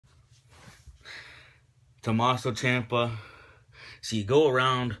Tommaso Ciampa, so you go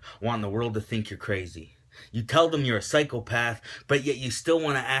around wanting the world to think you're crazy. You tell them you're a psychopath, but yet you still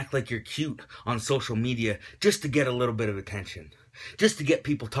want to act like you're cute on social media just to get a little bit of attention. Just to get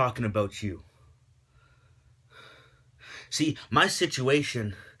people talking about you. See, my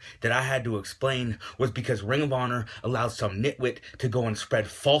situation that I had to explain was because Ring of Honor allowed some nitwit to go and spread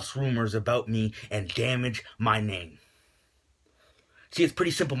false rumors about me and damage my name. See, it's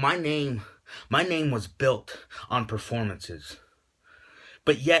pretty simple. My name was built on performances.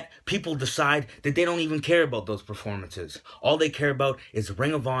 But yet, people decide that they don't even care about those performances. All they care about is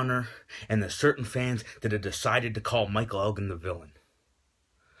Ring of Honor and the certain fans that have decided to call Michael Elgin the villain.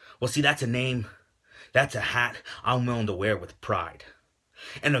 Well, see, that's a name, that's a hat I'm willing to wear with pride.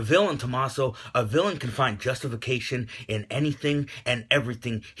 And a villain, Tommaso, a villain can find justification in anything and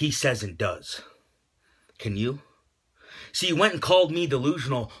everything he says and does. Can you? See, you went and called me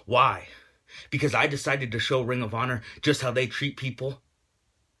delusional. Why? Because I decided to show Ring of Honor just how they treat people.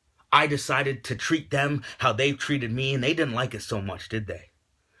 I decided to treat them how they treated me, and they didn't like it so much, did they?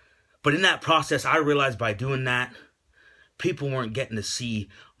 But in that process, I realized by doing that, people weren't getting to see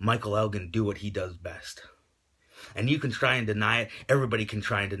Michael Elgin do what he does best. And you can try and deny it, everybody can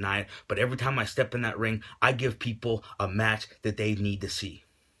try and deny it, but every time I step in that ring, I give people a match that they need to see.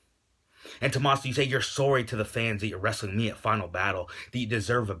 And Tommaso, you say you're sorry to the fans that you're wrestling me at Final Battle, that you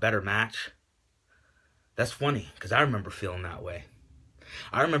deserve a better match. That's funny, because I remember feeling that way.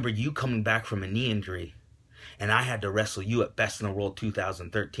 I remember you coming back from a knee injury, and I had to wrestle you at Best in the World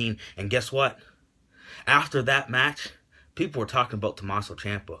 2013, and guess what? After that match, people were talking about Tommaso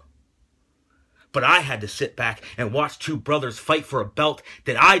Ciampa. But I had to sit back and watch two brothers fight for a belt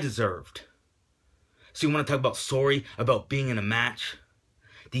that I deserved. So you want to talk about sorry, about being in a match?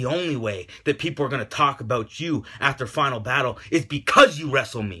 The only way that people are going to talk about you after Final Battle is because you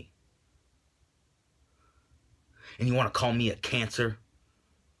wrestle me. And you want to call me a cancer?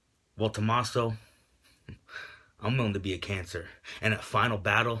 Well, Tommaso, I'm willing to be a cancer. And at Final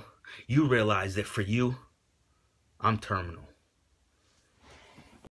Battle, you realize that for you, I'm terminal.